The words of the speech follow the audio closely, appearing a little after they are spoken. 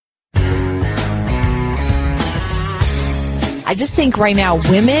I just think right now,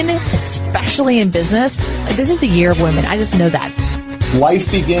 women, especially in business, this is the year of women. I just know that.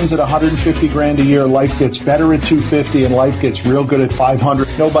 Life begins at 150 grand a year. Life gets better at 250 and life gets real good at 500.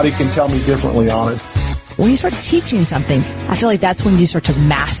 Nobody can tell me differently on it. When you start teaching something, I feel like that's when you start to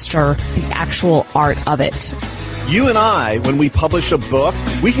master the actual art of it. You and I, when we publish a book,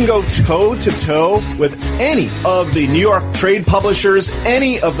 we can go toe to toe with any of the New York trade publishers,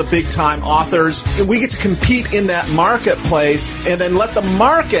 any of the big time authors. And we get to compete in that marketplace and then let the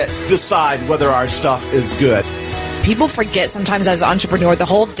market decide whether our stuff is good. People forget sometimes as an entrepreneur, the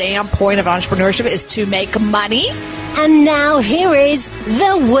whole damn point of entrepreneurship is to make money. And now here is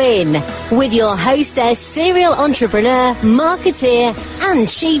The Win with your hostess, serial entrepreneur, marketeer, and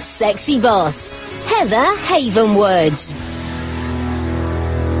chief sexy boss, Heather Havenwood.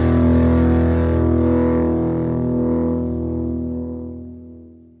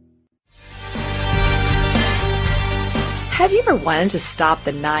 Have you ever wanted to stop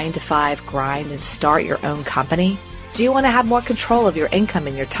the 9-to-5 grind and start your own company? Do you want to have more control of your income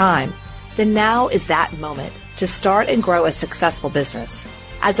and your time? Then now is that moment to start and grow a successful business.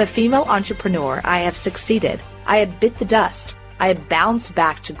 As a female entrepreneur, I have succeeded. I have bit the dust. I have bounced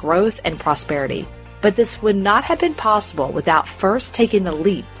back to growth and prosperity. But this would not have been possible without first taking the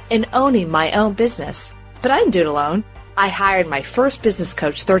leap and owning my own business. But I didn't do it alone. I hired my first business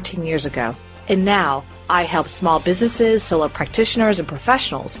coach 13 years ago. And now I help small businesses, solo practitioners, and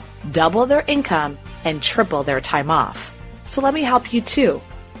professionals double their income and triple their time off. So let me help you too.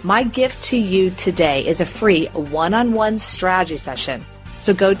 My gift to you today is a free one-on-one strategy session.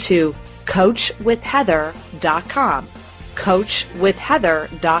 So go to coachwithheather.com,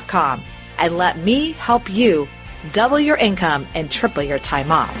 coachwithheather.com, and let me help you double your income and triple your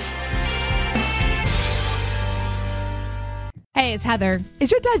time off. Hey, it's Heather.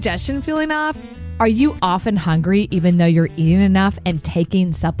 Is your digestion feeling off? Are you often hungry even though you're eating enough and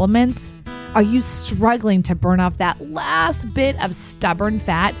taking supplements? Are you struggling to burn off that last bit of stubborn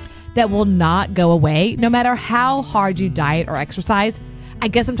fat that will not go away no matter how hard you diet or exercise? I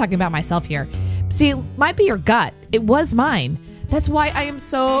guess I'm talking about myself here. See, it might be your gut. It was mine. That's why I am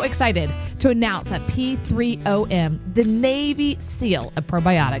so excited to announce that P3OM, the Navy SEAL of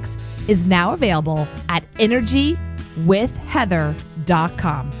probiotics, is now available at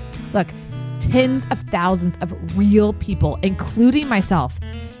energywithheather.com. Look, tens of thousands of real people, including myself,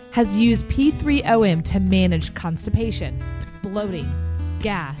 has used P3OM to manage constipation, bloating,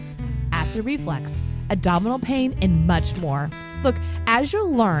 gas, acid reflux, abdominal pain, and much more. Look, as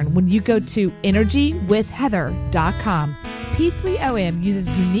you'll learn when you go to energywithheather.com, P3OM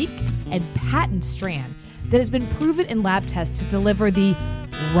uses unique and patent strand that has been proven in lab tests to deliver the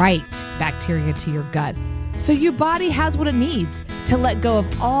right bacteria to your gut, so your body has what it needs to let go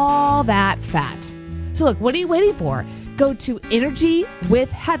of all that fat. So look, what are you waiting for? Go to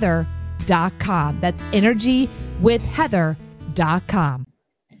energywithheather.com. That's energywithheather.com.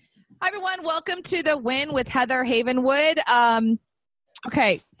 Hi, everyone. Welcome to The Win with Heather Havenwood.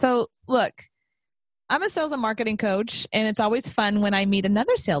 Okay, so look, I'm a sales and marketing coach, and it's always fun when I meet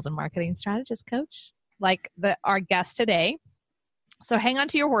another sales and marketing strategist coach like our guest today. So hang on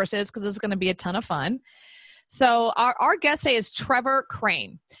to your horses because this is going to be a ton of fun. So our guest today is Trevor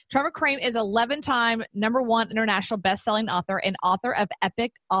Crane. Trevor Crane is 11-time #1 international best-selling author and author of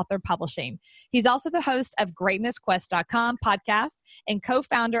Epic Author Publishing. He's also the host of GreatnessQuest.com podcast and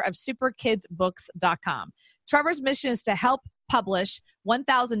co-founder of SuperKidsBooks.com. Trevor's mission is to help publish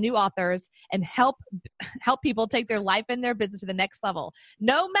 1,000 new authors and help people take their life and their business to the next level,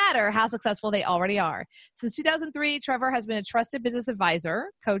 no matter how successful they already are. Since 2003, Trevor has been a trusted business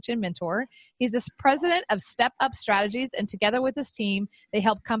advisor, coach, and mentor. He's the president of Step Up Strategies, and together with his team, they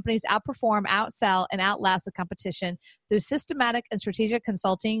help companies outperform, outsell, and outlast the competition through systematic and strategic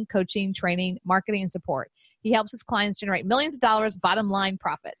consulting, coaching, training, marketing, and support. He helps his clients generate millions of dollars bottom line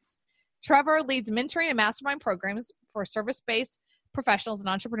profits. Trevor leads mentoring and mastermind programs for service-based professionals and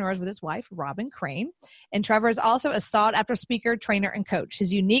entrepreneurs with his wife, Robin Crane. And Trevor is also a sought-after speaker, trainer, and coach.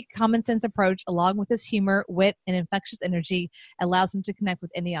 His unique common sense approach, along with his humor, wit, and infectious energy, allows him to connect with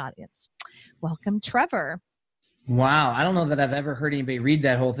any audience. Welcome, Trevor. Wow. I don't know that I've ever heard anybody read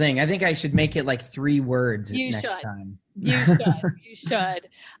that whole thing. I think I should make it like 3 words next time. You should. You should.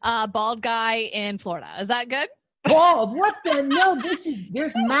 Bald guy in Florida. Is that good? Bald? What the? No,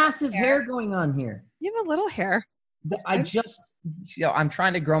 there's massive hair going on here. You have a little hair. I'm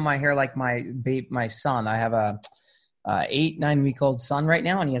trying to grow my hair like my son. I have a 8-9-week-old son right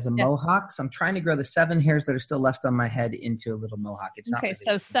now, and he has a mohawk. So I'm trying to grow the 7 hairs that are still left on my head into a little mohawk. It's not okay.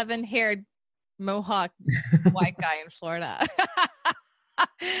 So 7-haired mohawk white guy in Florida.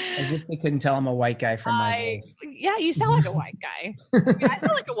 As if they couldn't tell I'm a white guy from my voice. Yeah, you sound like a white guy. I mean, I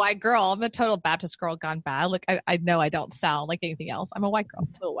sound like a white girl. I'm a total Baptist girl gone bad. Like I know I don't sound like anything else. I'm a white girl,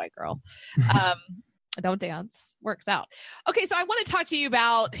 total white girl. I don't dance. Works out. Okay, so I want to talk to you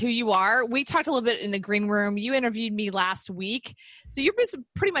about who you are. We talked a little bit in the green room. You interviewed me last week. So you're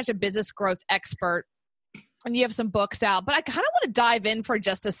pretty much a business growth expert, and you have some books out. But I kind of want to dive in for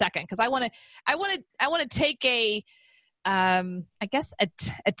just a second because I want to take I guess a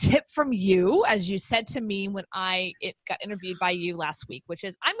tip from you, as you said to me when I got interviewed by you last week, which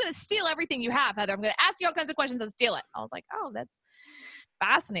is I'm going to steal everything you have, Heather. I'm going to ask you all kinds of questions and steal it. I was like, oh, that's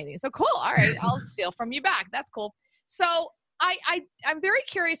fascinating. So cool. All right. I'll steal from you back. That's cool. So I'm very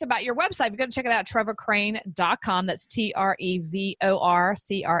curious about your website. You're going to check it out, trevorcrane.com. That's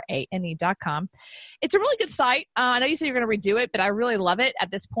TrevorCrane.com. It's a really good site. I know you said you're going to redo it, but I really love it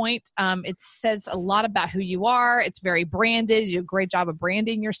at this point. It says a lot about who you are. It's very branded. You do a great job of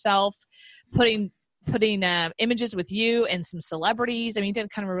branding yourself, putting images with you and some celebrities. I mean, you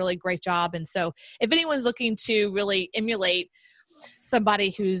did kind of a really great job. And so if anyone's looking to really emulate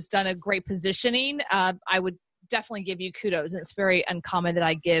somebody who's done a great positioning, I would definitely give you kudos. And it's very uncommon that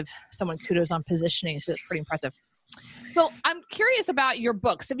I give someone kudos on positioning. So it's pretty impressive. So I'm curious about your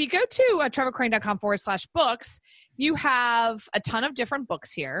books. If you go to trevorcrane.com/books, you have a ton of different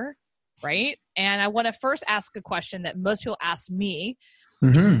books here, right? And I want to first ask a question that most people ask me.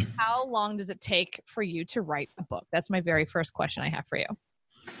 Mm-hmm. How long does it take for you to write a book? That's my very first question I have for you.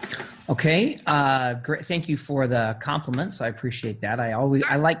 Okay. Great. Thank you for the compliments. I appreciate that. I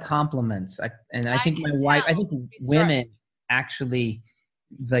like compliments. I think women actually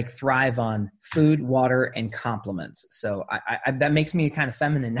like thrive on food, water, and compliments. So I that makes me kind of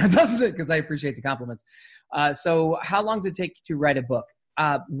feminine now, doesn't it? Because I appreciate the compliments. So how long does it take to write a book?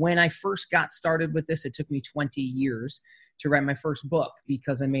 When I first got started with this, it took me 20 years to write my first book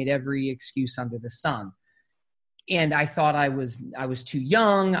because I made every excuse under the sun. And I thought I was too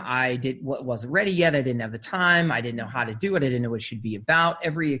young. I wasn't ready yet. I didn't have the time. I didn't know how to do it. I didn't know what it should be about.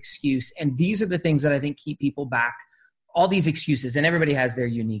 Every excuse. And these are the things that I think keep people back. All these excuses, and everybody has their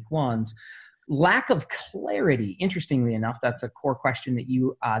unique ones. Lack of clarity. Interestingly enough, that's a core question that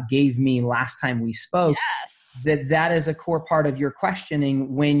you gave me last time we spoke. Yes. That is a core part of your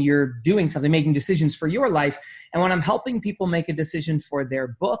questioning when you're doing something, making decisions for your life. And when I'm helping people make a decision for their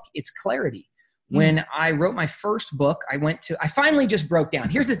book, it's clarity. When I wrote my first book, I finally just broke down.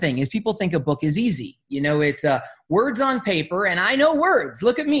 Here's the thing is people think a book is easy. You know, it's words on paper, and I know words.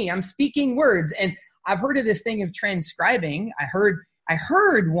 Look at me. I'm speaking words. And I've heard of this thing of transcribing. I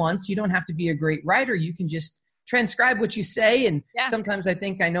heard once you don't have to be a great writer. You can just transcribe what you say. And sometimes I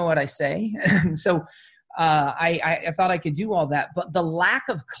think I know what I say. So I thought I could do all that. But the lack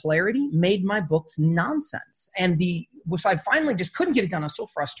of clarity made my books nonsense. And so I finally just couldn't get it done. I was so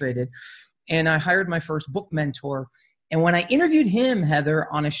frustrated. And I hired my first book mentor. And when I interviewed him, Heather,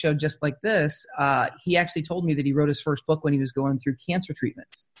 on a show just like this, he actually told me that he wrote his first book when he was going through cancer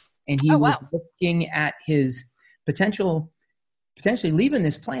treatments. And he was looking at his potentially leaving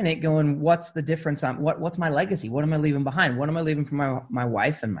this planet going, what's the difference? What's my legacy? What am I leaving behind? What am I leaving for my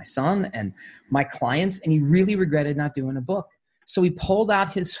wife and my son and my clients? And he really regretted not doing a book. So he pulled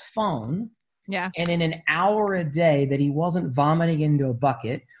out his phone. Yeah. And in an hour a day that he wasn't vomiting into a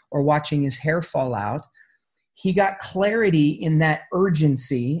bucket or watching his hair fall out, he got clarity in that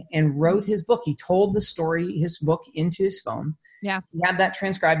urgency and wrote his book. He told the story, his book, into his phone. Yeah. He had that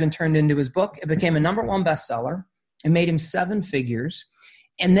transcribed and turned into his book. It became a #1 bestseller. It made him 7 figures.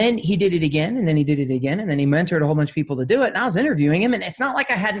 And then he did it again, and then he did it again, and then he mentored a whole bunch of people to do it. And I was interviewing him, and it's not like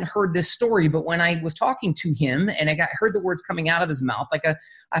I hadn't heard this story, but when I was talking to him and I heard the words coming out of his mouth,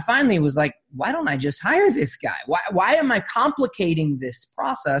 I finally was like, why don't I just hire this guy? Why am I complicating this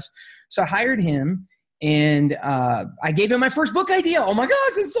process? So I hired him, and I gave him my first book idea. Oh my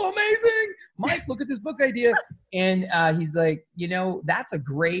gosh, it's so amazing. Mike, look at this book idea. And he's like, that's a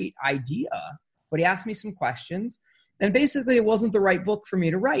great idea. But he asked me some questions. And basically, it wasn't the right book for me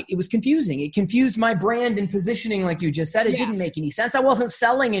to write. It was confusing. It confused my brand and positioning, like you just said. It didn't make any sense. I wasn't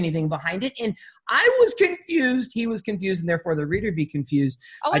selling anything behind it. And I was confused. He was confused, and therefore the reader be confused.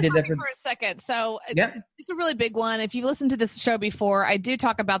 I did that for a second. So it's a really big one. If you've listened to this show before, I do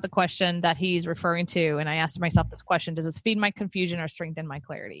talk about the question that he's referring to. And I asked myself this question: does this feed my confusion or strengthen my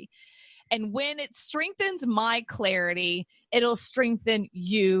clarity? And when it strengthens my clarity, it'll strengthen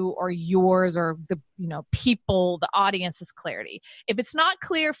you or yours or the people, the audience's clarity. If it's not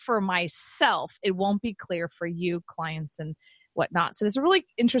clear for myself, it won't be clear for you, clients, and whatnot. So there's a really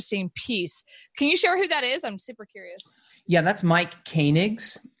interesting piece. Can you share who that is? I'm super curious. Yeah, that's Mike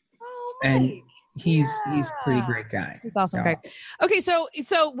Koenigs. Oh, Mike. And He's pretty great guy. He's awesome. Great. Okay. So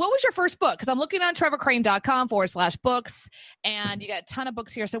what was your first book? Cause I'm looking on trevorcrane.com/books and you got a ton of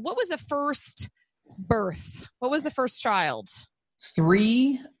books here. So what was the first birth? What was the first child?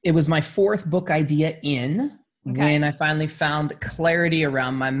 3. It was my 4th book idea when I finally found clarity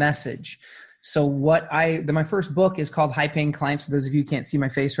around my message. So my first book is called High Paying Clients. For those of you who can't see my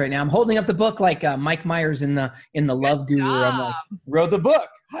face right now, I'm holding up the book like Mike Myers in the Love Guru. I'm like, wrote the book,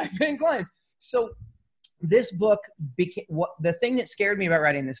 High Paying Clients. So this book became the thing that scared me about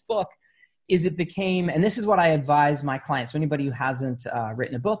writing this book is it became, and this is what I advise my clients. So anybody who hasn't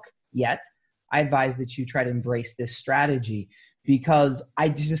written a book yet, I advise that you try to embrace this strategy because I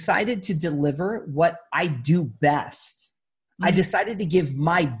decided to deliver what I do best. I decided to give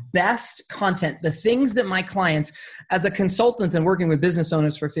my best content, the things that my clients, as a consultant and working with business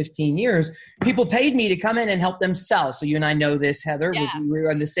owners for 15 years, people paid me to come in and help them sell. So you and I know this, Heather, we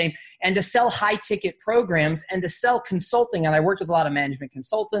were on the same, and to sell high ticket programs and to sell consulting. And I worked with a lot of management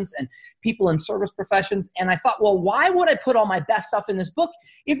consultants and people in service professions. And I thought, well, why would I put all my best stuff in this book?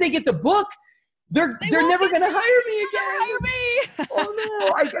 If they get the book, they're never going to hire me again. Oh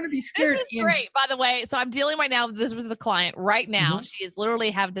no, I'm going to be scared. This is great, by the way. So I'm dealing right now. This was the client right now. She is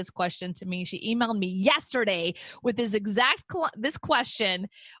literally have this question to me. She emailed me yesterday with this exact this question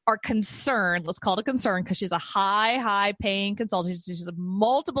or concern. Let's call it a concern because she's a high paying consultant. She's a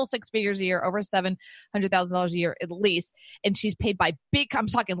multiple 6 figures a year, over $700,000 a year at least, and she's paid by big. I'm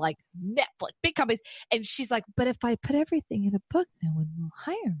talking like Netflix, big companies. And she's like, but if I put everything in a book, no one will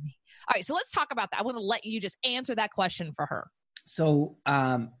hire me. All right, so let's talk about that. I want to let you just answer that question for her. So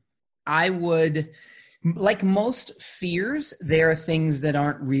I would, like most fears, there are things that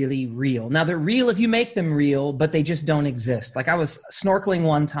aren't really real. Now, they're real if you make them real, but they just don't exist. Like I was snorkeling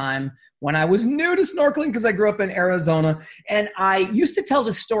one time when I was new to snorkeling because I grew up in Arizona. And I used to tell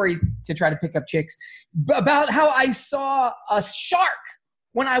this story to try to pick up chicks about how I saw a shark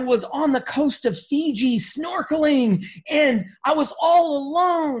when I was on the coast of Fiji snorkeling and I was all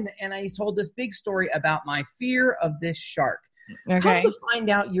alone. And I told this big story about my fear of this shark. Come to find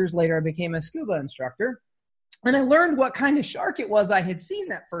out years later, I became a scuba instructor and I learned what kind of shark it was I had seen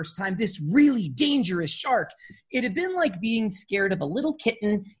that first time, this really dangerous shark. It had been like being scared of a little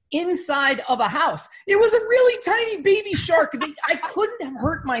kitten inside of a house. It was a really tiny baby shark. I couldn't have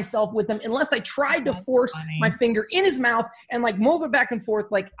hurt myself with him unless I tried to force my finger in his mouth and like move it back and forth.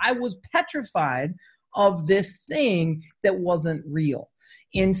 Like I was petrified of this thing that wasn't real.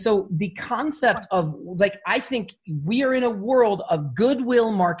 And so the concept of like, I think we are in a world of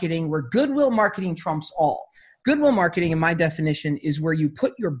goodwill marketing where goodwill marketing trumps all. Goodwill marketing, in my definition, is where you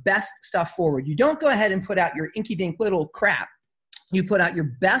put your best stuff forward. You don't go ahead and put out your inky-dink little crap. You put out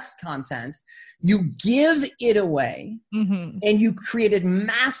your best content, you give it away, and you created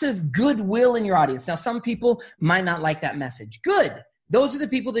massive goodwill in your audience. Now, some people might not like that message. Good. Those are the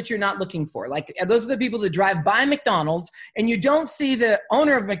people that you're not looking for. Like, those are the people that drive by McDonald's, and you don't see the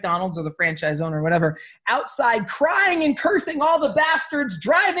owner of McDonald's or the franchise owner or whatever outside crying and cursing all the bastards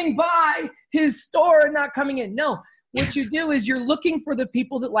driving by his store and not coming in. No. What you do is you're looking for the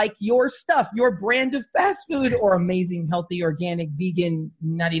people that like your stuff, your brand of fast food or amazing, healthy, organic, vegan,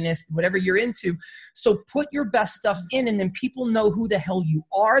 nuttiness, whatever you're into. So put your best stuff in and then people know who the hell you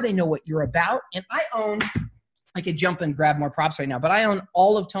are. They know what you're about. And I could jump and grab more props right now, but I own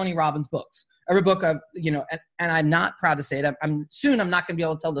all of Tony Robbins' books. Every book I've, and I'm not proud to say it. I'm not going to be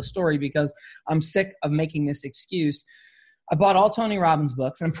able to tell the story because I'm sick of making this excuse. I bought all Tony Robbins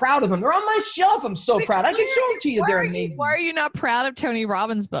books, and I'm proud of them. They're on my shelf. I'm so proud. I can show them to you. They're amazing. Why are you not proud of Tony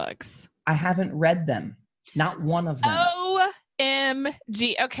Robbins books? I haven't read them. Not one of them.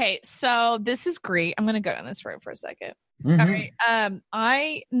 OMG. Okay, so this is great. I'm going to go down this road for a second. All right.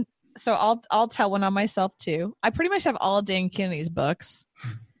 I'll tell one on myself too. I pretty much have all of Dan Kennedy's books,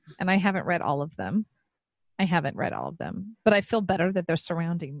 and I haven't read all of them. But I feel better that they're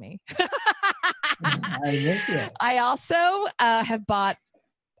surrounding me. I also have bought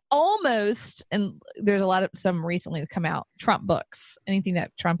almost, and there's some recently that come out, Trump books. Anything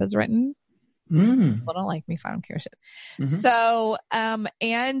that Trump has written. People don't like me if I don't care shit. So,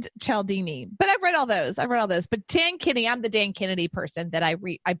 and Cialdini. But I've read all those. But Dan Kennedy, I'm the Dan Kennedy person that I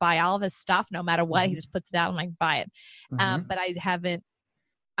buy all of his stuff no matter what. He just puts it out and I buy it. But I haven't,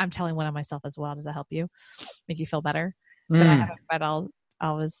 I'm telling one of myself as well. Does that help you? Make you feel better? But I haven't read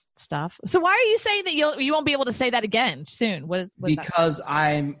all his stuff. So why are you saying that you won't be able to say that again soon? Because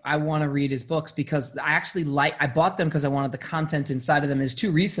I want to read his books because I bought them because I wanted the content inside of them. His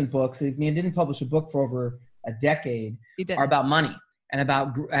 2 recent books, he didn't publish a book for over a decade, are about money and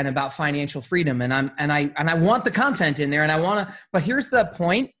about financial freedom. And I want the content in there but here's the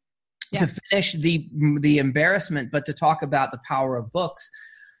point. to finish the embarrassment, but to talk about the power of books.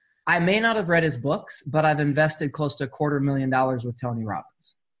 I may not have read his books, but I've invested close to $250,000 with Tony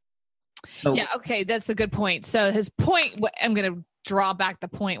Robbins. So yeah, okay, that's a good point. So his point, I'm going to draw back the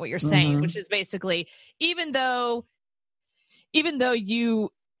point, what you're saying, which is basically, even though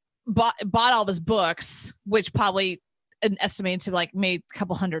you bought all of his books, which probably an estimated to like made a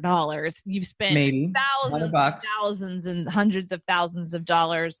couple $100, you've spent maybe thousands and hundreds of thousands of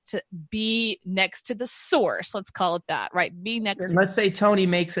dollars to be next to the source. Let's call it that, right? Let's say Tony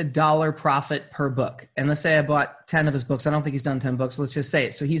makes $1 profit per book. And let's say I bought 10 of his books. I don't think he's done 10 books. Let's just say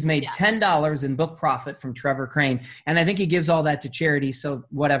it. So he's made $10 in book profit from Trevor Crane. And I think he gives all that to charity. So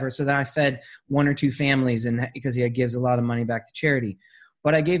whatever. So then I fed 1 or 2 families because he gives a lot of money back to charity.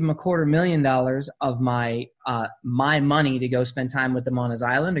 But I gave him $250,000 of my money to go spend time with him on his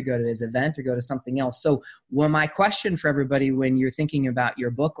island, or go to his event, or go to something else. So my question for everybody, when you're thinking about your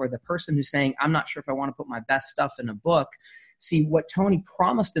book, or the person who's saying, I'm not sure if I want to put my best stuff in a book, see what Tony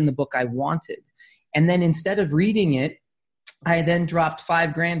promised in the book I wanted. And then instead of reading it, I then dropped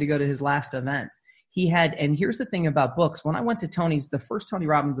 $5,000 to go to his last event. And here's the thing about books. When I went to the first Tony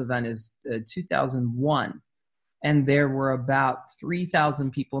Robbins event is 2001. And there were about 3,000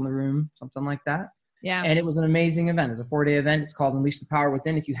 people in the room, something like that. Yeah. And it was an amazing event. It was a 4-day event. It's called Unleash the Power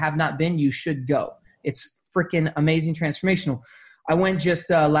Within. If you have not been, you should go. It's freaking amazing, transformational. I went just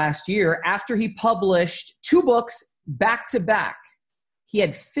last year after he published 2 books back to back. He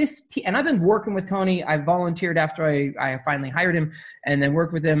had 15, and I've been working with Tony. I volunteered after I finally hired him, and then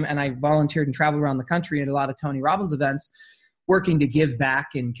worked with him, and I volunteered and traveled around the country at a lot of Tony Robbins events, working to give back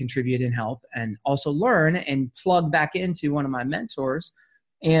and contribute and help, and also learn and plug back into one of my mentors.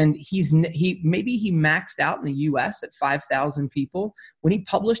 And he maxed out in the US at 5,000 people. When he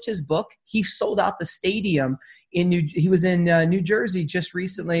published his book, he sold out the stadium he was in New Jersey just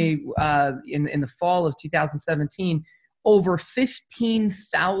recently in the fall of 2017. Over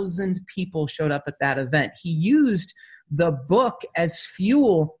 15,000 people showed up at that event. He used the book as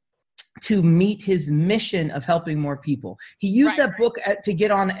fuel to meet his mission of helping more people. He used that book to get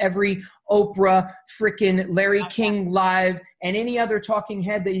on every Oprah, frickin' Larry King Live, and any other talking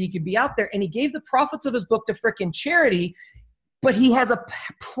head that he could be out there. And he gave the profits of his book to frickin' charity, but he has a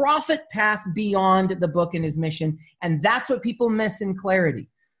profit path beyond the book and his mission. And that's what people miss in clarity.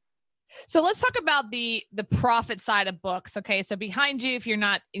 So let's talk about the profit side of books. Okay. So behind you, if you're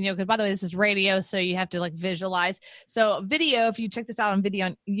not, because by the way, this is radio, so you have to like visualize. So video, if you check this out on video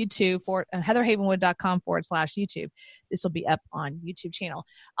on YouTube for heatherhavenwood.com/YouTube, this will be up on YouTube channel.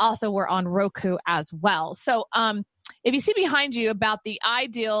 Also, we're on Roku as well. So if you see behind you about the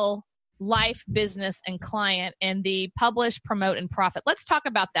ideal life, business, and client, and the publish, promote, and profit. Let's talk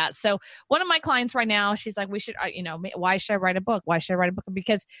about that. So one of my clients right now, she's like, why should I write a book? Why should I write a book?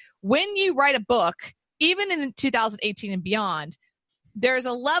 Because when you write a book, even in 2018 and beyond, there's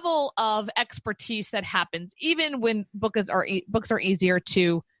a level of expertise that happens, even when books are easier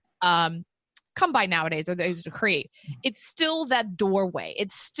to come by nowadays, or they're easier to create. It's still that doorway.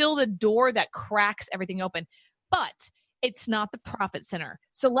 It's still the door that cracks everything open. But it's not the profit center.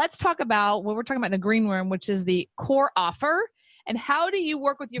 So let's talk about what we're talking about in the green room, which is the core offer. And how do you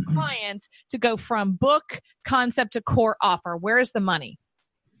work with your clients to go from book concept to core offer? Where is the money?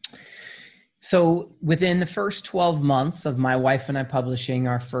 So within the first 12 months of my wife and I publishing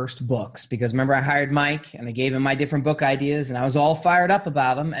our first books, because remember I hired Mike and I gave him my different book ideas and I was all fired up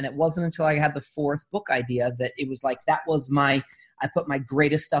about them. And it wasn't until I had the 4th book idea that it was like, I put my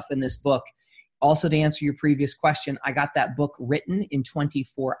greatest stuff in this book. Also, to answer your previous question, I got that book written in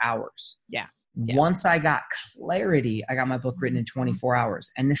 24 hours. Yeah. Once I got clarity, I got my book written in 24 hours.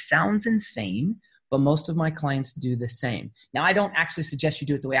 And this sounds insane, but most of my clients do the same. Now, I don't actually suggest you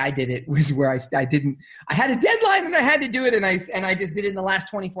do it the way I did it, was where I had a deadline and I had to do it, and I just did it in the last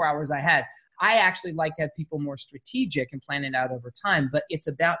 24 hours I had. I actually like to have people more strategic and plan it out over time, but it's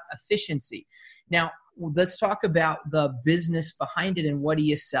about efficiency. Now, let's talk about the business behind it and what do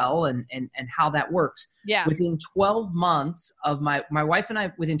you sell and how that works. Yeah. Within 12 months of my wife and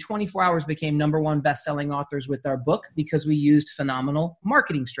I, within 24 hours, became #1 best-selling authors with our book because we used phenomenal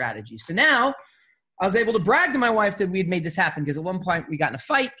marketing strategies. So now I was able to brag to my wife that we had made this happen, because at one point we got in a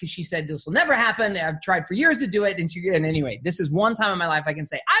fight because she said this will never happen. I've tried for years to do it. And anyway, this is one time in my life I can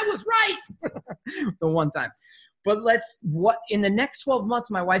say I was right. The one time. But in the next 12 months,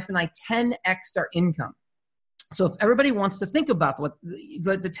 my wife and I 10x'd our income. So if everybody wants to think about what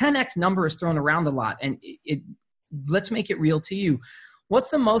the 10x number is thrown around a lot, and let's make it real to you. What's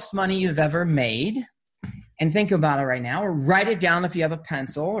the most money you've ever made? And think about it right now, or write it down if you have a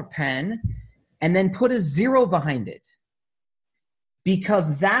pencil or pen, and then put a 0 behind it.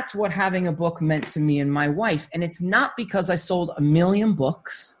 because that's what having a book meant to me and my wife. And it's not because I sold 1 million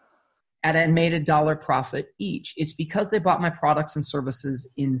books and made $1 profit each. It's because they bought my products and services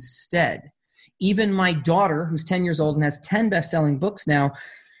instead. Even my daughter, who's 10 years old and has 10 best-selling books now,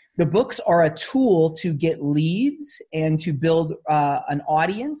 the books are a tool to get leads and to build an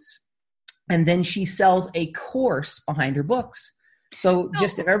audience. And then she sells a course behind her books. So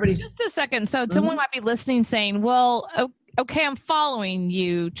just if everybody's... Just a second. So someone might be listening saying, well, okay, I'm following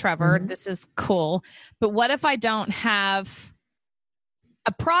you, Trevor. This is cool. But what if I don't have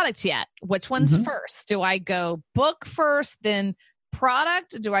a product yet? Which one's first? Do I go book first, then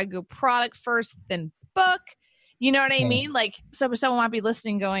product? Do I go product first, then book? You know what I mean? Like, so someone might be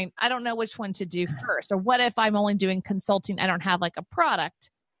listening going, I don't know which one to do first. Or what if I'm only doing consulting? I don't have like a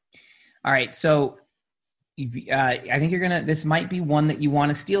product. All right. So I think this might be one that you want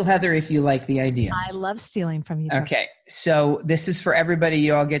to steal, Heather, if you like the idea. I love stealing from you, Trevor. Okay. So this is for everybody.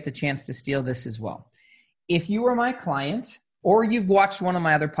 You all get the chance to steal this as well. If you are my client, or you've watched one of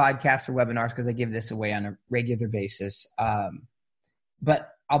my other podcasts or webinars, because I give this away on a regular basis, but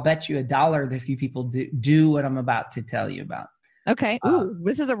I'll bet you $1 that a few people do what I'm about to tell you about. Okay. Ooh,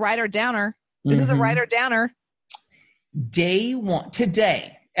 this is a writer downer. This is a writer downer. Day one,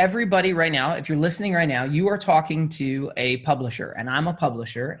 today, everybody right now, if you're listening right now, you are talking to a publisher, and I'm a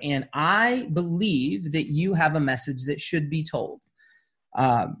publisher, and I believe that you have a message that should be told.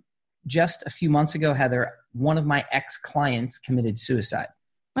 Just a few months ago, Heather, one of my ex-clients committed suicide.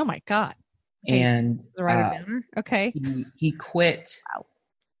 Oh my God. Okay. And the writer downer. Okay. He quit. Wow.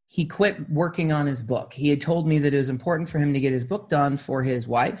 He quit working on his book. He had told me that it was important for him to get his book done for his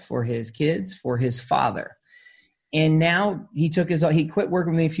wife, for his kids, for his father. And now he quit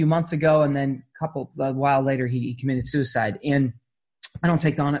working with me a few months ago, and then a while later he committed suicide. And I don't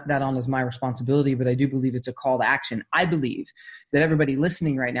take that on as my responsibility, but I do believe it's a call to action. I believe that everybody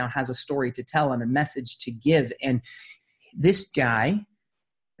listening right now has a story to tell and a message to give. And this guy,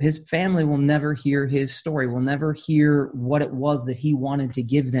 his family will never hear his story, will never hear what it was that he wanted to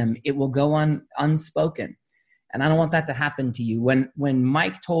give them. It will go on unspoken. And I don't want that to happen to you. When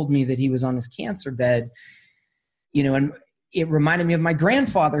Mike told me that he was on his cancer bed, and it reminded me of my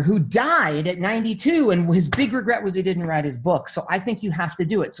grandfather who died at 92, and his big regret was he didn't write his book. So I think you have to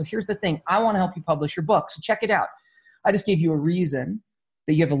do it. So here's the thing. I want to help you publish your book. So check it out. I just gave you a reason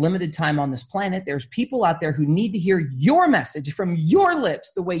that you have a limited time on this planet. There's people out there who need to hear your message from your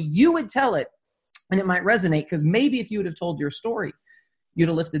lips the way you would tell it. And it might resonate, because maybe if you would have told your story, you'd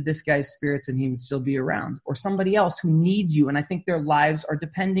have lifted this guy's spirits and he would still be around, or somebody else who needs you. And I think their lives are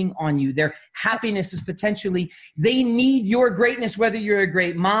depending on you. Their happiness is they need your greatness, whether you're a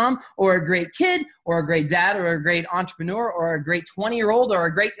great mom or a great kid or a great dad or a great entrepreneur or a great 20-year-old or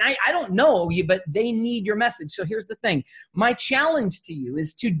a great night. I don't know you, but they need your message. So here's the thing. My challenge to you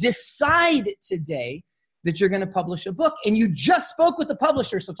is to decide today that you're going to publish a book, and you just spoke with the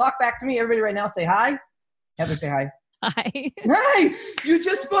publisher. So talk back to me. Everybody right now say hi. Heather, say hi. Hi. Hi. You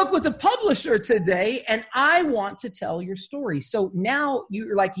just spoke with the publisher today, and I want to tell your story. So now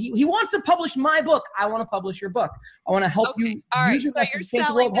you're like, he wants to publish my book. I want to publish your book. I want to help you use your message. Change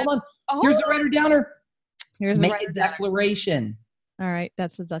the world. Hold on. Here's the writer downer. Make a declaration. All right.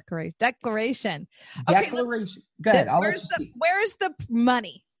 That's the declaration. Declaration. Declaration. Go ahead. Where's the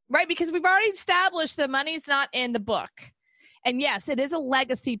money? Right? Because we've already established the money's not in the book. And yes, it is a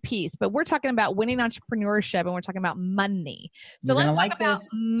legacy piece, but we're talking about winning entrepreneurship, and we're talking about money. So let's talk about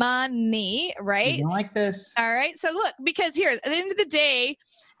money, right? You like this. All right. So look, because here at the end of the day,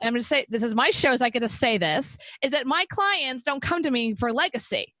 and I'm going to say, this is my show, so I get to say this, is that my clients don't come to me for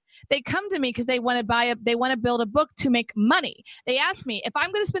legacy. They come to me because they want to build a book to make money. They ask me, if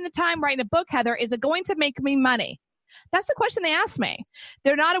I'm going to spend the time writing a book, Heather, is it going to make me money? That's the question they ask me.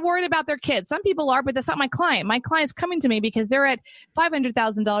 They're not worried about their kids. Some people are, but that's not my client. My client's coming to me because they're at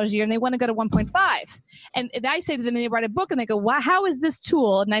 $500,000 a year and they want to go to 1.5. And I say to them, they write a book and they go, wow, how is this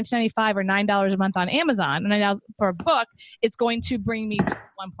tool, $19.95 or $9 a month on Amazon, $9 for a book, it's going to bring me to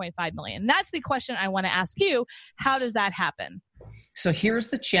 1.5 million? That's the question I want to ask you. How does that happen? So here's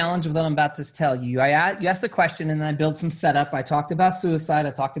the challenge of what I'm about to tell you. You asked the question, and then I built some setup. I talked about suicide.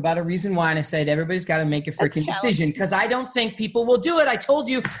 I talked about a reason why, and I said everybody's got to make a freaking decision, because I don't think people will do it. I told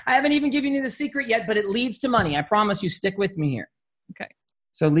you, I haven't even given you the secret yet, but it leads to money. I promise you, stick with me here. Okay.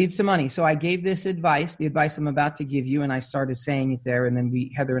 So it leads to money. So I gave this advice, the advice I'm about to give you, and I started saying it there, and then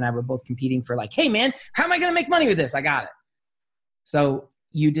Heather and I were both competing for like, hey man, how am I going to make money with this? I got it. So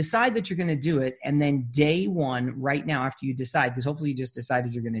you decide that you're going to do it, and then day one, right now, after you decide, because hopefully you just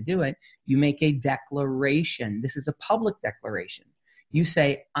decided you're going to do it, you make a declaration. This is a public declaration. You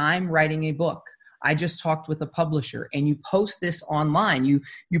say, I'm writing a book. I just talked with a publisher, and you post this online. You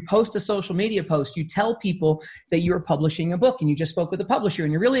post a social media post. You tell people that you're publishing a book and you just spoke with a publisher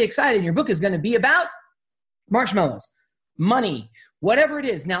and you're really excited and your book is going to be about marshmallows, money, whatever it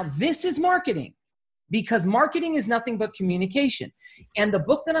is. Now, this is marketing, because marketing is nothing but communication. And the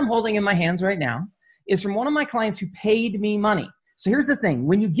book that I'm holding in my hands right now is from one of my clients who paid me money. So here's the thing.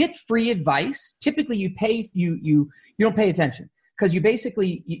 When you get free advice, typically you don't pay attention, because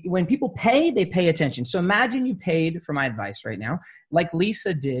when people pay, they pay attention. So imagine you paid for my advice right now, like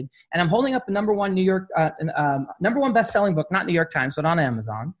Lisa did. And I'm holding up a number one best-selling book, not New York Times, but on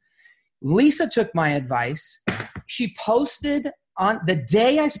Amazon. Lisa took my advice. She posted on the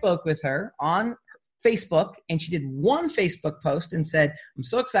day I spoke with her on Facebook, and she did one Facebook post and said, I'm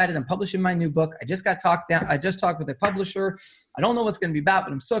so excited. I'm publishing my new book. I just talked with a publisher. I don't know what's going to be about,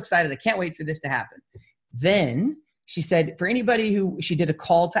 but I'm so excited. I can't wait for this to happen. Then she said, she did a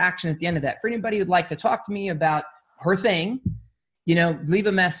call to action at the end of that. For anybody who'd like to talk to me about her thing, leave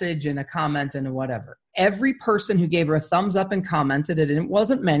a message and a comment and whatever. Every person who gave her a thumbs up and commented, and it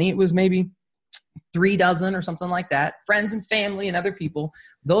wasn't many, it was maybe 3 dozen or something like that, friends and family and other people,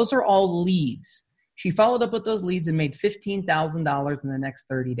 those are all leads. She followed up with those leads and made $15,000 in the next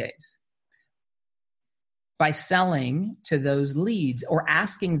 30 days by selling to those leads or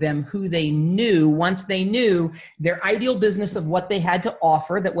asking them who they knew. Once they knew their ideal business of what they had to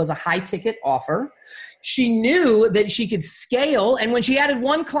offer, that was a high ticket offer, she knew that she could scale. And when she added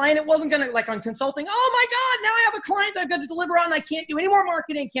one client, it wasn't going to, like on consulting, oh my God, now I have a client I've got to deliver on. I can't do any more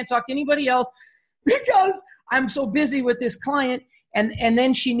marketing, can't talk to anybody else because I'm so busy with this client. And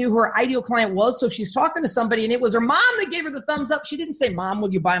then she knew who her ideal client was. So she's talking to somebody, and it was her mom that gave her the thumbs up. She didn't say, Mom,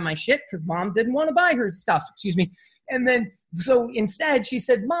 will you buy my shit? Because Mom didn't want to buy her stuff. And then, so instead she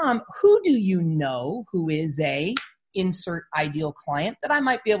said, Mom, who do you know who is a insert ideal client that I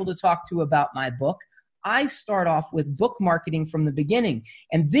might be able to talk to about my book? I start off with book marketing from the beginning.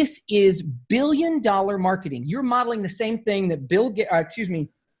 And this is billion-dollar marketing. You're modeling the same thing that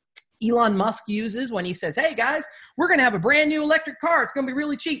Elon Musk uses when he says, hey guys, we're going to have a brand new electric car. It's going to be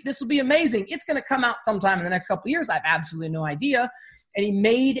really cheap. This will be amazing. It's going to come out sometime in the next couple of years. I have absolutely no idea. And he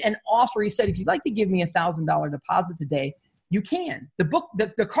made an offer. He said, if you'd like to give me $1,000 deposit today, you can.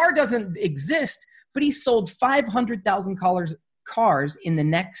 The car doesn't exist, but he sold 500,000 cars in the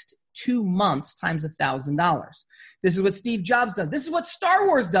next 2 months times $1,000. This is what Steve Jobs does. This is what Star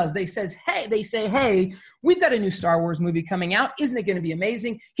Wars does. They say, hey, we've got a new Star Wars movie coming out. Isn't it going to be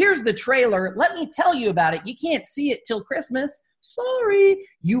amazing? Here's the trailer. Let me tell you about it. You can't see it till Christmas. Sorry.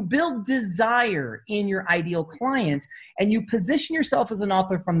 You build desire in your ideal client, and you position yourself as an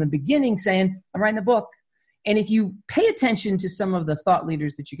author from the beginning saying, I'm writing a book. And if you pay attention to some of the thought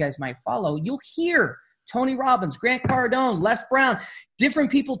leaders that you guys might follow, you'll hear Tony Robbins, Grant Cardone, Les Brown, different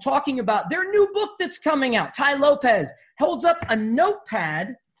people talking about their new book that's coming out. Ty Lopez holds up a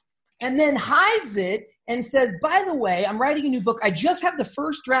notepad and then hides it and says, by the way, I'm writing a new book. I just have the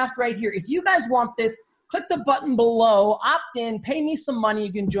first draft right here. If you guys want this, click the button below, opt in, pay me some money.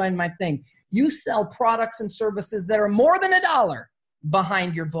 You can join my thing. You sell products and services that are more than $1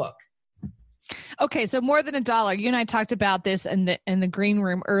 behind your book. Okay, so more than $1. You and I talked about this in the green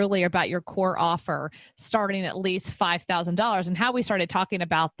room earlier about your core offer starting at least $5,000. And how we started talking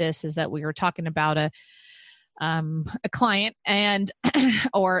about this is that we were talking about a client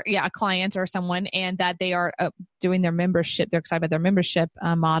a client or someone, and that they are doing their membership. They're excited about their membership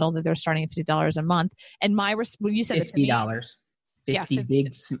model that they're starting at $50 a month. And you said $50.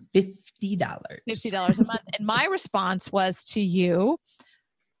 $50 a month. And my response was to you,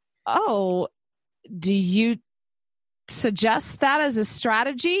 oh, do you suggest that as a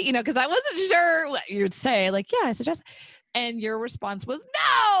strategy? Because I wasn't sure what you'd say. Like, yeah, I suggest. And your response was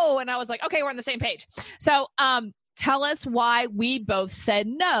no. And I was like, okay, we're on the same page. So tell us why we both said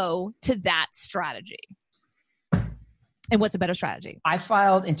no to that strategy. And what's a better strategy?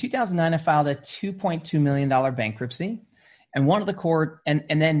 In 2009, I filed a $2.2 million bankruptcy. And one of the core, and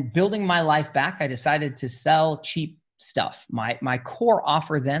then building my life back, I decided to sell cheap stuff. My core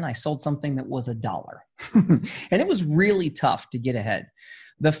offer then, I sold something that was $1. And it was really tough to get ahead.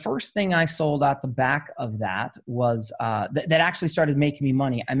 The first thing I sold out the back of that was that actually started making me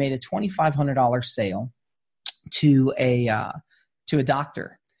money. I made a $2,500 sale to a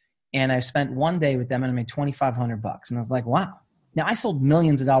doctor, and I spent one day with them and I made $2,500. And I was like, wow. Now I sold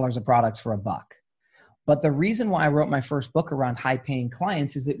millions of dollars of products for $1. But the reason why I wrote my first book around high-paying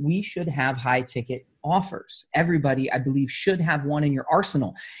clients is that we should have high-ticket offers. Everybody, I believe, should have one in your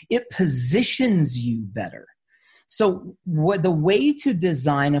arsenal. It positions you better. So the way to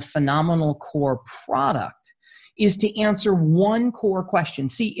design a phenomenal core product is to answer one core question.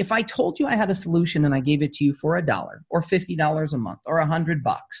 See, if I told you I had a solution and I gave it to you for $1 or $50 a month or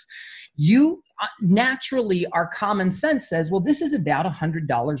 $100, you naturally, our common sense says, well, this is about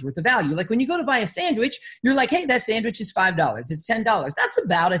 $100 worth of value. Like when you go to buy a sandwich, you're like, hey, that sandwich is $5. It's $10. That's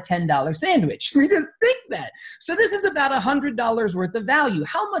about a $10 sandwich. We just think that. So this is about $100 worth of value.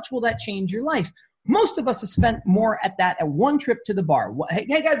 How much will that change your life? Most of us have spent more at that at one trip to the bar.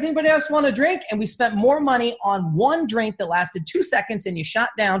 Hey guys, anybody else want a drink? And we spent more money on one drink that lasted 2 seconds and you shot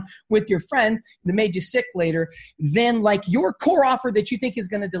down with your friends that made you sick later than like your core offer that you think is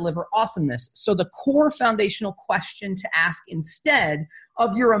going to deliver awesomeness. So the core foundational question to ask instead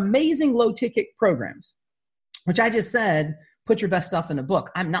of your amazing low ticket programs, which I just said, put your best stuff in a book.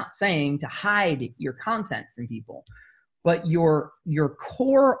 I'm not saying to hide your content from people. But your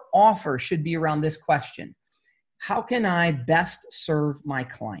core offer should be around this question. How can I best serve my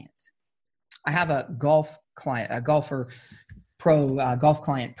client? I have a golf client, a golfer pro, golf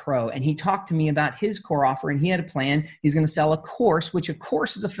client pro, and he talked to me about his core offer, and he had a plan. He's going to sell a course, which a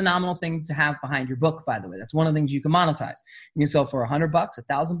course is a phenomenal thing to have behind your book, by the way. That's one of the things you can monetize. You can sell for $100,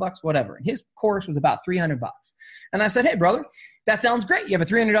 $1,000, whatever. And his course was about $300. And I said, hey, brother, that sounds great. You have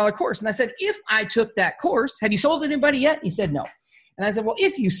a $300 course. And I said, if I took that course, have you sold it to anybody yet? He said, no. And I said, well,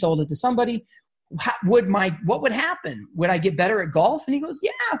 if you sold it to somebody, what would happen? Would I get better at golf? And he goes,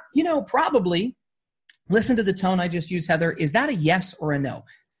 yeah, probably. Listen to the tone I just used, Heather. Is that a yes or a no?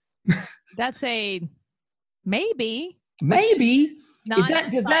 That's a maybe. Maybe.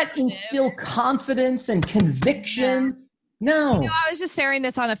 Does that instill confidence and conviction? Yeah. No. I was just sharing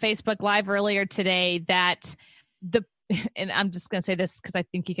this on a Facebook Live earlier today that and I'm just going to say this because I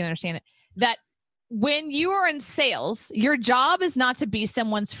think you can understand it, that when you are in sales, your job is not to be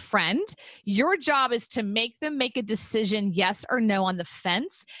someone's friend. Your job is to make them make a decision, yes or no, on the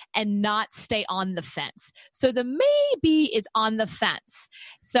fence and not stay on the fence. So the maybe is on the fence.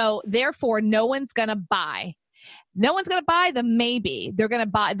 So therefore, no one's going to buy. No one's going to buy the maybe. They're going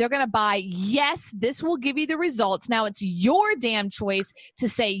to buy, yes, this will give you the results. Now it's your damn choice to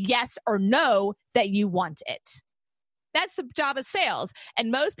say yes or no that you want it. That's the job of sales.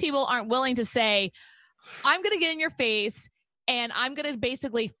 And most people aren't willing to say, I'm going to get in your face and I'm going to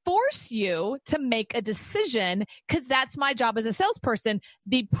basically force you to make a decision because that's my job as a salesperson.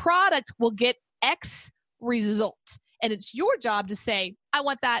 The product will get X result. And it's your job to say, I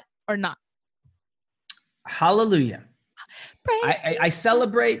want that or not. Hallelujah. I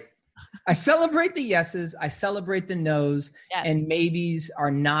celebrate the yeses. I celebrate the nos. Yes. And maybes are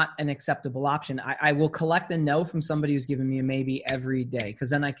not an acceptable option. I will collect a no from somebody who's giving me a maybe every day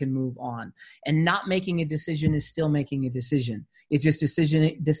because then I can move on. And not making a decision is still making a decision. It's just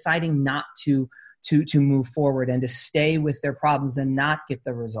deciding not to move forward and to stay with their problems and not get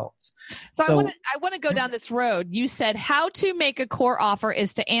the results. So I want to go down this road. You said how to make a core offer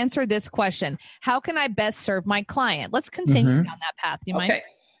is to answer this question. How can I best serve my client? Let's continue down that path. Do you mind?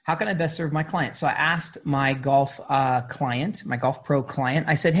 How can I best serve my client? So I asked my golf client, my golf pro client,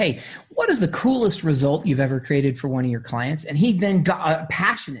 I said, hey, what is the coolest result you've ever created for one of your clients? And he then got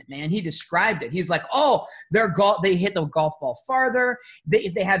passionate, man. He described it. He's like, oh, they hit the golf ball farther.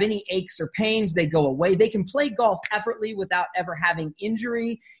 If they have any aches or pains, they go away. They can play golf effortlessly without ever having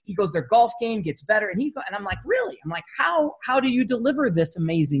injury. He goes, their golf game gets better. And I'm like, really? I'm like, how do you deliver this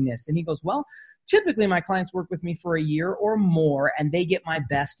amazingness? And he goes, well, typically my clients work with me for a year or more and they get my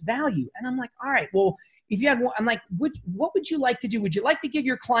best value. And I'm like, all right, well, if you had one, I'm like, what would you like to do? Would you like to give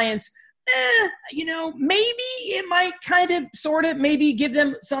your clients, maybe it might kind of sort of maybe give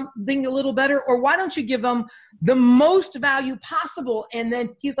them something a little better, or why don't you give them the most value possible? And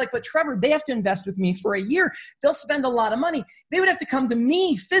then he's like, but Trevor, they have to invest with me for a year. They'll spend a lot of money. They would have to come to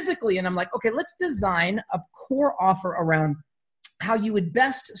me physically. And I'm like, okay, let's design a core offer around how you would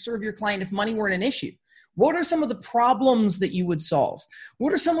best serve your client if money weren't an issue. What are some of the problems that you would solve?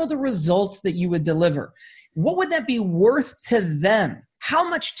 What are some of the results that you would deliver? What would that be worth to them? How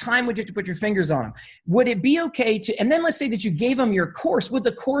much time would you have to put your fingers on them? Would it be okay to, and then let's say that you gave them your course. Would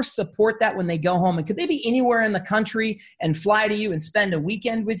the course support that when they go home? And could they be anywhere in the country and fly to you and spend a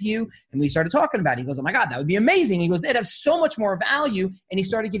weekend with you? And we started talking about it. He goes, oh my God, that would be amazing. He goes, they'd have so much more value. And he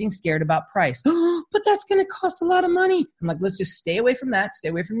started getting scared about price. But that's going to cost a lot of money. I'm like, let's just stay away from that. Stay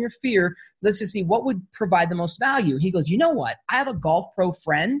away from your fear. Let's just see what would provide the most value. He goes, you know what? I have a golf pro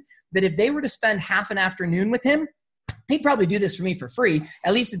friend that if they were to spend half an afternoon with him, he'd probably do this for me for free,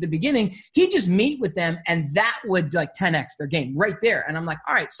 at least at the beginning. He'd just meet with them and that would like 10x their game right there. And I'm like,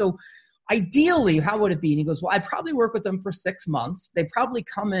 all right, so ideally, how would it be? And he goes, well, I'd probably work with them for 6 months. They probably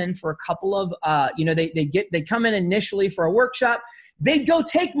come in for a couple of, they come in initially for a workshop. They'd go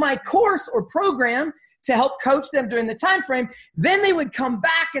take my course or program to help coach them during the time frame. Then they would come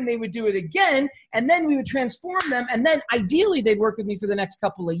back and they would do it again. And then we would transform them. And then ideally they'd work with me for the next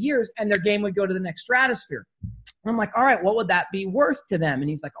couple of years and their game would go to the next stratosphere. And I'm like, all right, what would that be worth to them? And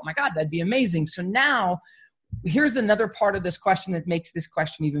he's like, oh my God, that'd be amazing. So now here's another part of this question that makes this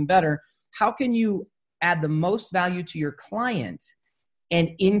question even better. How can you add the most value to your client and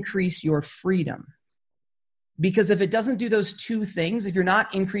increase your freedom? Because if it doesn't do those two things, if you're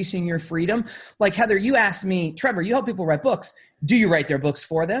not increasing your freedom, like Heather, you asked me, Trevor, you help people write books. Do you write their books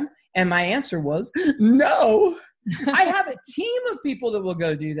for them? And my answer was, no. I have a team of people that will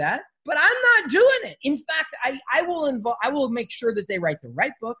go do that, but I'm not doing it. In fact, I will make sure that they write the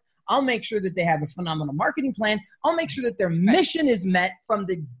right book. I'll make sure that they have a phenomenal marketing plan. I'll make sure that their mission is met from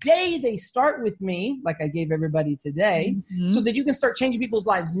the day they start with me, like I gave everybody today, so that you can start changing people's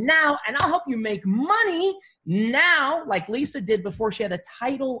lives now. And I'll help you make money now, like Lisa did before she had a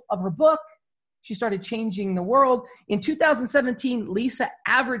title of her book. She started changing the world. In 2017, Lisa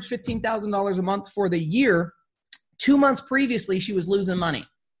averaged $15,000 a month for the year. 2 months previously, she was losing money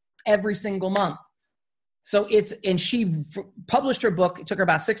every single month. So she published her book. It took her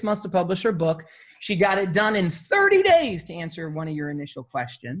about 6 months to publish her book. She got it done in 30 days, to answer one of your initial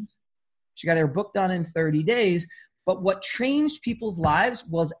questions. She got her book done in 30 days. But what changed people's lives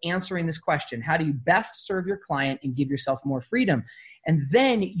was answering this question: how do you best serve your client and give yourself more freedom? And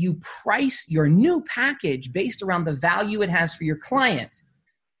then you price your new package based around the value it has for your client.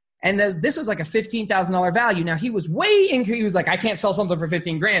 And this was like a $15,000 value. Now he was he was like, I can't sell something for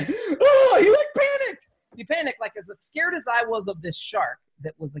 15 grand. Oh, he panicked. He panicked, like as scared as I was of this shark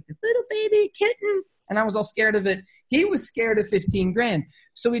that was like this little baby kitten, and I was all scared of it. He was scared of 15 grand.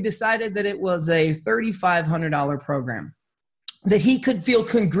 So he decided that it was a $3,500 program that he could feel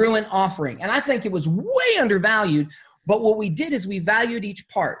congruent offering. And I think it was way undervalued. But what we did is we valued each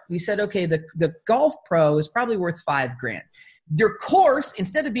part. We said, okay, the Golf Pro is probably worth $5 grand. Your course,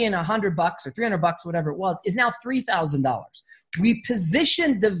 instead of being $100 or $300, whatever it was, is now $3,000. We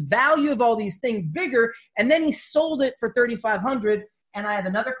positioned the value of all these things bigger, and then he sold it for $3,500. And I have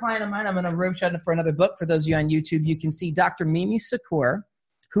another client of mine. I'm going to room shot for another book. For those of you on YouTube, you can see Dr. Mimi Sakur,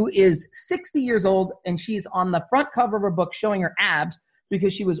 who is 60 years old, and she's on the front cover of her book showing her abs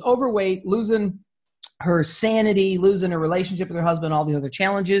because she was overweight, losing her sanity, losing her relationship with her husband, all the other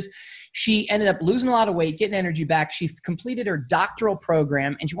challenges. She ended up losing a lot of weight, getting energy back. She completed her doctoral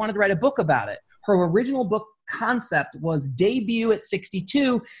program, and she wanted to write a book about it. Her original book concept was debut at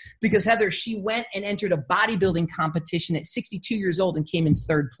 62 because, Heather, she went and entered a bodybuilding competition at 62 years old and came in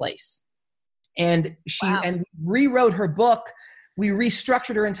 3rd place. And she and rewrote her book. We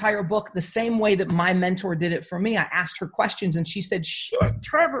restructured her entire book the same way that my mentor did it for me. I asked her questions, and she said, shit,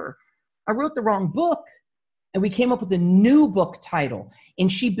 Trevor, I wrote the wrong book. And we came up with a new book title.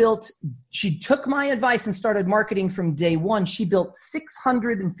 And she took my advice and started marketing from day one. She built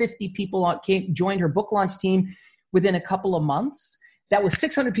 650 people joined her book launch team within a couple of months. That was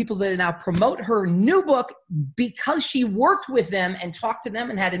 600 people that now promote her new book because she worked with them and talked to them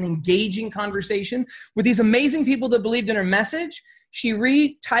and had an engaging conversation with these amazing people that believed in her message. She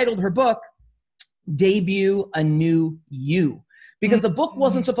retitled her book, Debut a New You, because the book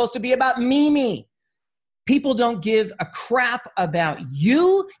wasn't supposed to be about Mimi. People don't give a crap about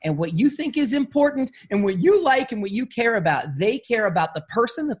you and what you think is important and what you like and what you care about. They care about the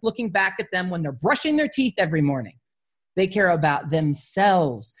person that's looking back at them when they're brushing their teeth every morning. They care about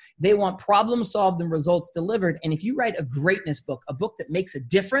themselves. They want problem solved and results delivered. And if you write a greatness book, a book that makes a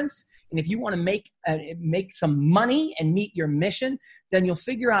difference, and if you want to make some money and meet your mission, then you'll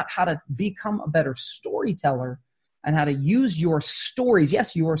figure out how to become a better storyteller and how to use your stories,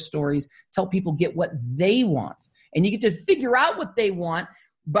 yes, your stories, to help people get what they want. And you get to figure out what they want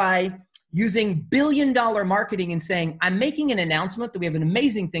by using billion-dollar marketing and saying, I'm making an announcement that we have an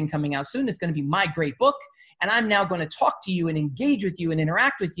amazing thing coming out soon. It's going to be my great book. And I'm now going to talk to you and engage with you and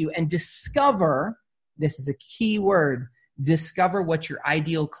interact with you and discover, this is a key word, discover what your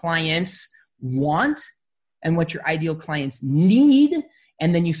ideal clients want and what your ideal clients need.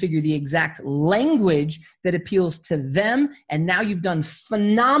 And then you figure the exact language that appeals to them. And now you've done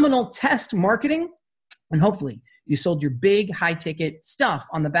phenomenal test marketing. And hopefully you sold your big high ticket stuff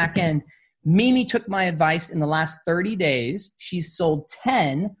on the back end. Mimi took my advice in the last 30 days. She's sold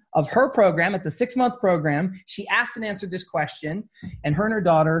 10 of her program. It's a 6-month program. She asked and answered this question. And her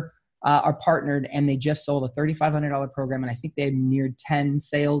daughter are partnered, and they just sold a $3,500 program. And I think they have neared 10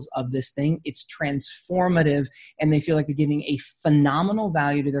 sales of this thing. It's transformative, and they feel like they're giving a phenomenal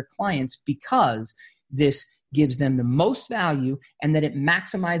value to their clients because this gives them the most value, and that it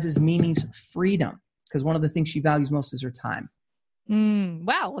maximizes Mimi's freedom, because one of the things she values most is her time.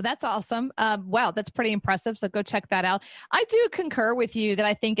 Wow. Well, that's awesome. Wow. That's pretty impressive. So go check that out. I do concur with you that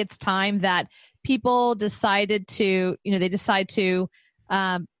I think it's time that people decided to, they decide to,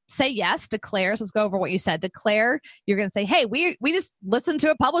 say yes, declare. So let's go over what you said. Declare. You're going to say, hey, we just listened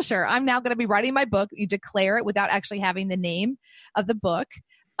to a publisher. I'm now going to be writing my book. You declare it without actually having the name of the book.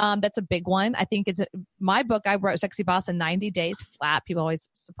 That's a big one. I think my book. I wrote Sexy Boss in 90 days flat. People always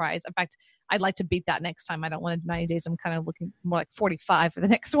surprised. In fact, I'd like to beat that next time. I don't want 90 days. I'm kind of looking more like 45 for the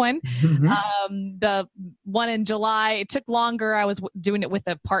next one. Mm-hmm. The one in July, it took longer. I was doing it with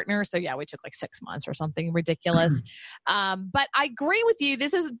a partner. So yeah, we took like 6 months or something ridiculous. But I agree with you.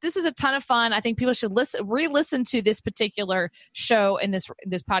 This is a ton of fun. I think people should re-listen to this particular show and this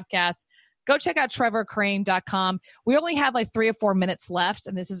podcast. Go check out trevorcrane.com. We only have like 3 or 4 minutes left.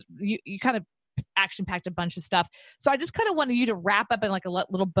 And this is, you kind of action-packed a bunch of stuff. So I just kind of wanted you to wrap up in like a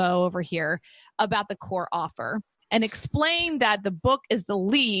little bow over here about the core offer and explain that the book is the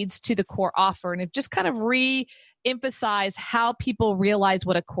leads to the core offer. And it just kind of re-emphasize how people realize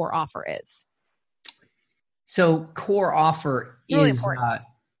what a core offer is. So core offer really is,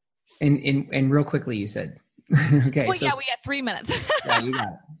 and real quickly you said, okay. Well, so, yeah, we got 3 minutes. yeah, you got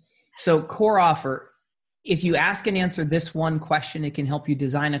it. So core offer, if you ask and answer this one question, it can help you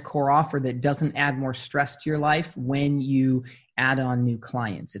design a core offer that doesn't add more stress to your life when you add on new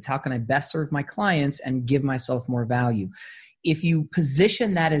clients. It's how can I best serve my clients and give myself more value? If you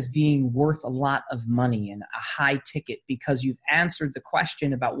position that as being worth a lot of money and a high ticket because you've answered the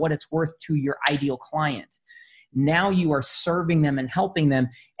question about what it's worth to your ideal client, now you are serving them and helping them.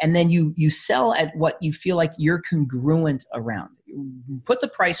 And then you sell at what you feel like you're congruent around. Put the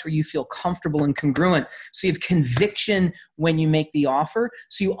price where you feel comfortable and congruent. So you have conviction when you make the offer.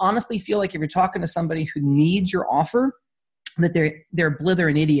 So you honestly feel like if you're talking to somebody who needs your offer, that they're a blither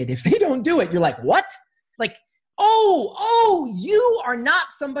an idiot. If they don't do it, you're like, what? Like, oh, you are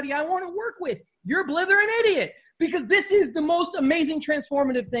not somebody I want to work with. You're a blither an idiot, because this is the most amazing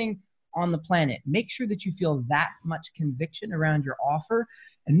transformative thing on the planet. Make sure that you feel that much conviction around your offer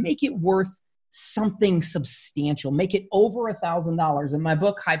and make it worth something substantial. Make it over $1,000. In my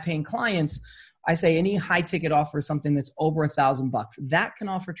book, High Paying Clients, I say any high ticket offer is something that's over $1,000. That can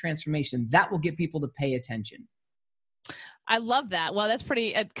offer transformation. That will get people to pay attention. I love that. Well, that's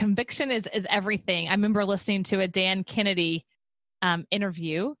pretty, conviction is everything. I remember listening to a Dan Kennedy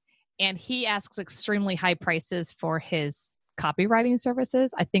interview, and he asks extremely high prices for his copywriting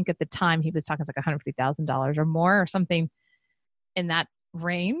services. I think at the time he was talking like $150,000 or more or something in that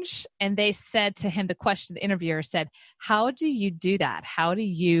range. And they said to him, the interviewer said, how do you do that? How do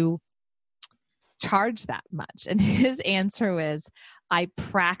you charge that much? And his answer was, I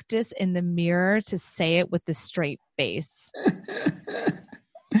practice in the mirror to say it with the straight face.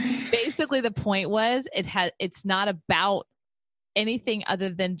 Basically, the point was it's not about anything other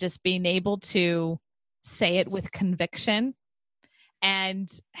than just being able to say it with conviction and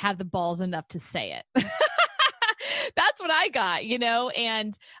have the balls enough to say it. That's what I got,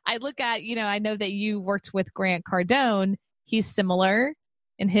 and I look at, I know that you worked with Grant Cardone. He's similar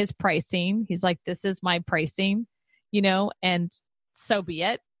in his pricing. He's like, this is my pricing, and so be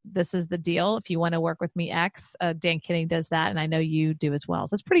it. This is the deal. If you want to work with me, X, Dan Kennedy does that. And I know you do as well.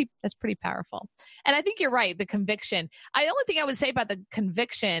 So that's pretty powerful. And I think you're right. The conviction. The only thing I would say about the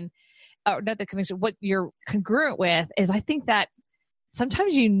conviction, or not the conviction, what you're congruent with is I think that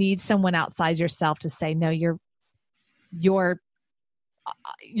sometimes you need someone outside yourself to say, no, your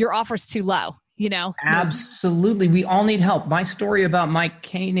offer's too low, Absolutely. We all need help. My story about Mike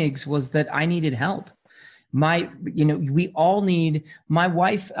Koenigs was that I needed help. We all need, my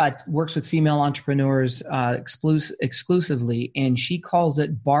wife works with female entrepreneurs exclusively, and she calls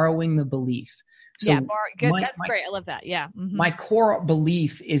it borrowing the belief. So good. That's great. I love that. Yeah. Mm-hmm. My core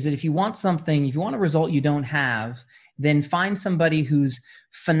belief is that if you want a result you don't have, then find somebody who's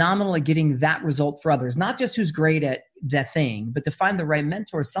phenomenal at getting that result for others, not just who's great at the thing, but to find the right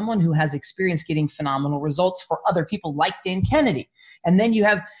mentor, someone who has experience getting phenomenal results for other people like Dan Kennedy. And then you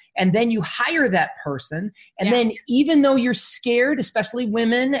hire that person. And then even though you're scared, especially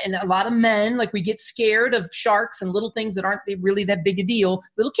women and a lot of men, like we get scared of sharks and little things that aren't really that big a deal,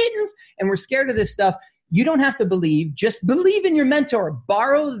 little kittens, and we're scared of this stuff. You don't have to believe, just believe in your mentor,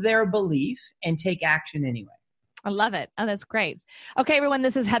 borrow their belief and take action anyway. I love it. Oh, that's great. Okay, everyone,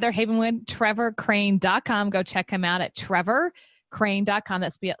 this is Heather Havenwood, trevorcrane.com. Go check him out at Trevor, trevorcrane.com.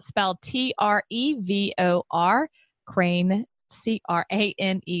 That's spelled Trevor, Crane,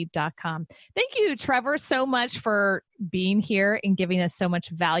 CRANE.com. Thank you, Trevor, so much for being here and giving us so much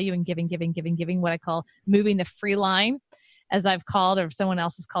value and giving what I call moving the free line, as I've called, or someone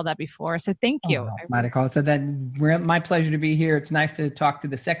else has called that before. So thank you. Might have called. So then my pleasure to be here. It's nice to talk to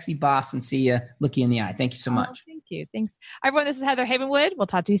the sexy boss and see you, look you in the eye. Thank you so much. Thank you. Thanks. Everyone, this is Heather Havenwood. We'll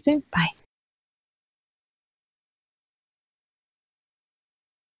talk to you soon. Bye.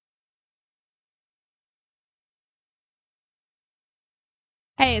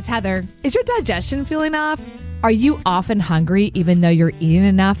 Hey, it's Heather. Is your digestion feeling off? Are you often hungry even though you're eating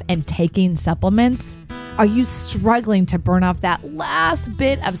enough and taking supplements? Are you struggling to burn off that last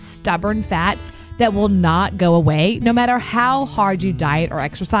bit of stubborn fat that will not go away no matter how hard you diet or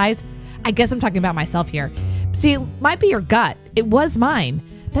exercise? I guess I'm talking about myself here. See, it might be your gut. It was mine.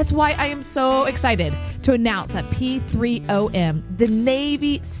 That's why I am so excited to announce that P3OM, the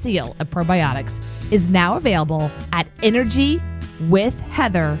Navy SEAL of probiotics, is now available at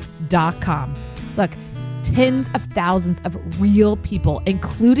EnergyWithHeather.com. Look, tens of thousands of real people,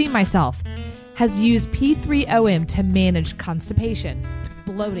 including myself, has used P3OM to manage constipation,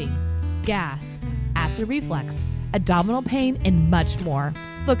 bloating, gas, acid reflux, abdominal pain, and much more.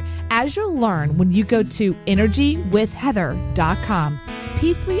 Look, as you'll learn when you go to EnergyWithHeather.com,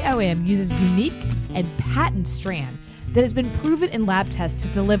 P3OM uses unique and patent strand that has been proven in lab tests to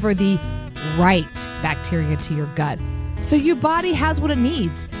deliver the right bacteria to your gut, so your body has what it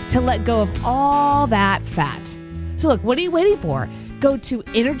needs to let go of all that fat. So look, what are you waiting for? Go to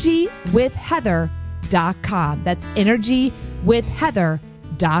EnergyWithHeather.com. That's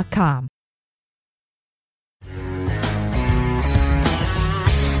EnergyWithHeather.com.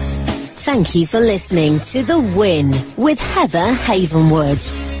 Thank you for listening to The Win with Heather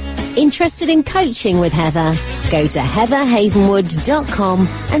Havenwood. Interested in coaching with Heather? Go to heatherhavenwood.com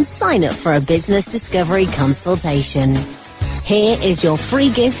and sign up for a business discovery consultation. Here is your free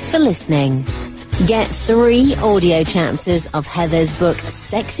gift for listening. Get 3 audio chapters of Heather's book,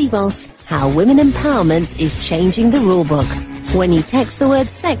 Sexy Boss, How Women Empowerment is Changing the Rulebook, when you text the word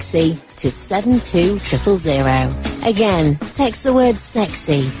sexy to 72000. Again, text the word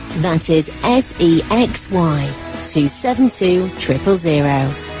sexy, that is SEXY, to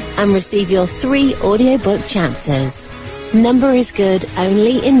 72000, and receive your 3 audiobook chapters. Number is good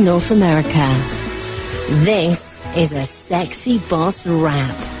only in North America. This is a Sexy Boss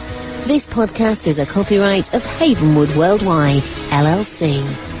Wrap. This podcast is a copyright of Havenwood Worldwide, LLC.